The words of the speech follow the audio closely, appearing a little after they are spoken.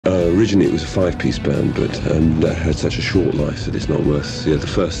Originally it was a five-piece band, but that had such a short life that it's not worth. Yeah, the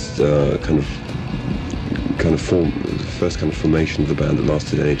first first kind of formation of the band that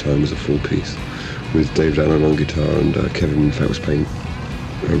lasted any time was a four-piece, with David Allen on guitar and Kevin, in fact, was playing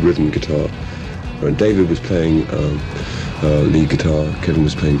rhythm guitar. And David was playing lead guitar, Kevin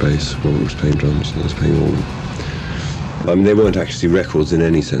was playing bass, Robert was playing drums, and I was playing organ. I mean, they weren't actually records in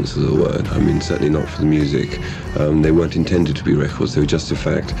any sense of the word. I mean, certainly not for the music. They weren't intended to be records. They were just, in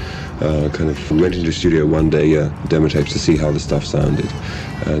fact, went into the studio one day, demo tapes to see how the stuff sounded,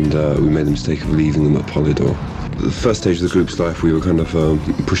 and we made the mistake of leaving them at Polydor. The first stage of the group's life, we were kind of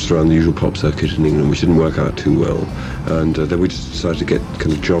pushed around the usual pop circuit in England, which didn't work out too well, and then we just decided to get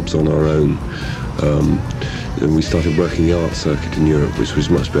kind of jobs on our own. And we started working the art circuit in Europe, which was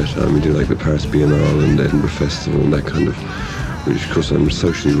much better. I mean, we did like the Paris Biennale and Edinburgh Festival and that kind of, which of course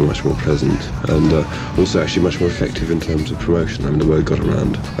socially were much more pleasant and also actually much more effective in terms of promotion. I mean, the word got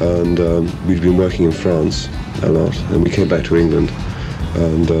around. And we'd been working in France a lot, and we came back to England,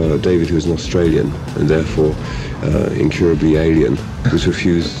 and David, who was an Australian and therefore incurably alien, was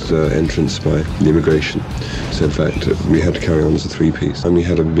refused entrance by the immigration. So in fact, we had to carry on as a three-piece. And we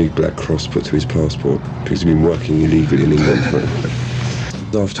had a big black cross put through his passport because he'd been working illegally in England for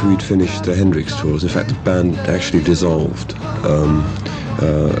After we'd finished the Hendrix tours, in fact the band actually dissolved.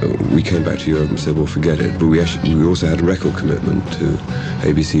 We came back to Europe and said, well, forget it. But we also had a record commitment to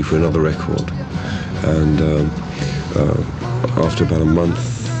ABC for another record. And after about a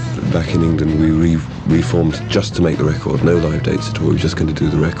month back in England, we reformed just to make the record. No live dates at all, we were just going to do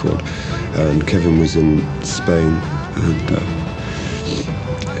the record. And Kevin was in Spain, and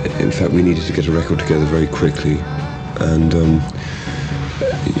in fact we needed to get a record together very quickly. And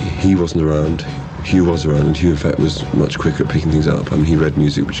he wasn't around. Hugh was around, and Hugh in fact was much quicker at picking things up. I mean, he read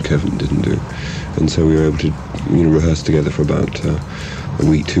music which Kevin didn't do, and so we were able to rehearse together for about a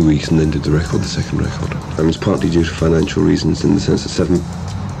week, 2 weeks, and then did the record, the second record. I mean, it's partly due to financial reasons, in the sense that 7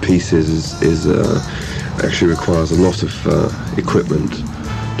 pieces actually requires a lot of equipment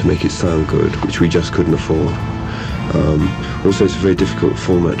to make it sound good, which we just couldn't afford. Also, it's a very difficult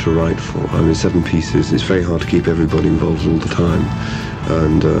format to write for. I mean, 7 pieces, it's very hard to keep everybody involved all the time,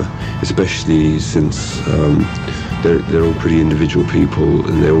 and especially since they're all pretty individual people,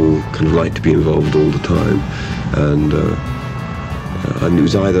 and they all kind of like to be involved all the time, and it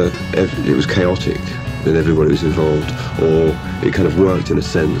was either it was chaotic and everybody was involved, or it kind of worked in a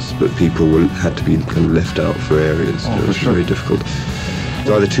sense, but people had to be kind of left out for areas. It was very difficult. It's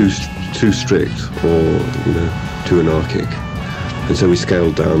either too strict or too anarchic. And so we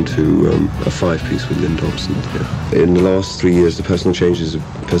scaled down to a 5-piece with Lynn Dobson. Yeah. In the last 3 years, the personnel changes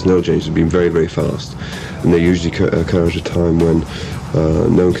have been very, very fast, and they usually occur at a time when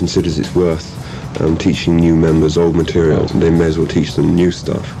no one considers it's worth teaching new members old material. They may as well teach them new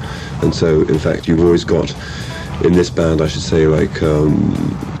stuff. And so, in fact, you've always got, in this band, I should say, like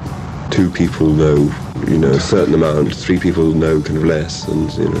 2 people know, a certain amount, 3 people know kind of less, and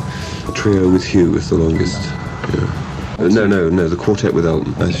a trio with Hugh is the longest. No, the quartet with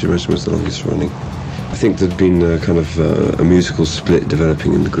Elton, as you mentioned, was the longest running. I think there'd been kind of a musical split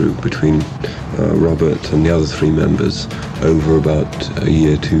developing in the group between Robert and the other 3 members over about a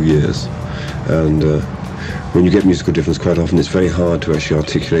year, 2 years. And when you get musical difference, quite often it's very hard to actually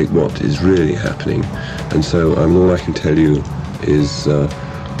articulate what is really happening. And so all I can tell you is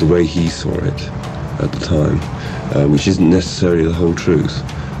the way he saw it at the time, which isn't necessarily the whole truth,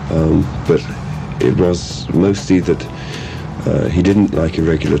 but it was mostly that he didn't like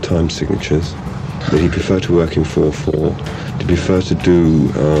irregular time signatures, that he preferred to work in 4/4, to prefer to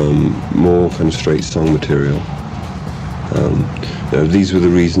do more kind of straight song material. These were the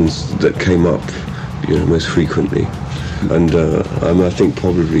reasons that came up most frequently, and I think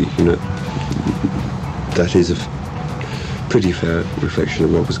probably that is a pretty fair reflection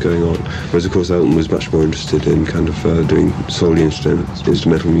of what was going on. Whereas of course Elton was much more interested in kind of doing solely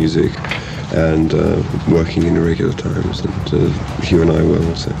instrumental music and working in irregular times, and Hugh and I were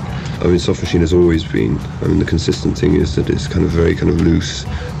also. I mean, Soft Machine has always been, the consistent thing is that it's kind of very kind of loose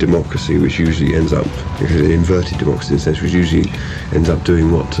democracy, which usually ends up, inverted democracy in a sense, which usually ends up doing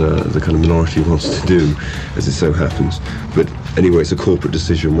what the kind of minority wants to do, as it so happens. But anyway, it's a corporate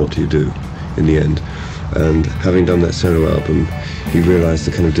decision, what do you do in the end? And having done that solo album, he realised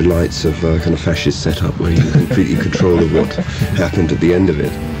the kind of delights of kind of fascist setup, where you completely control of what happened at the end of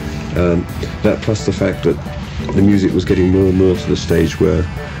it. That plus the fact that the music was getting more and more to the stage where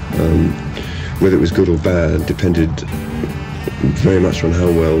whether it was good or bad depended very much on how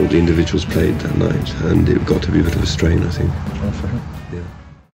well the individuals played that night, and it got to be a bit of a strain, I think.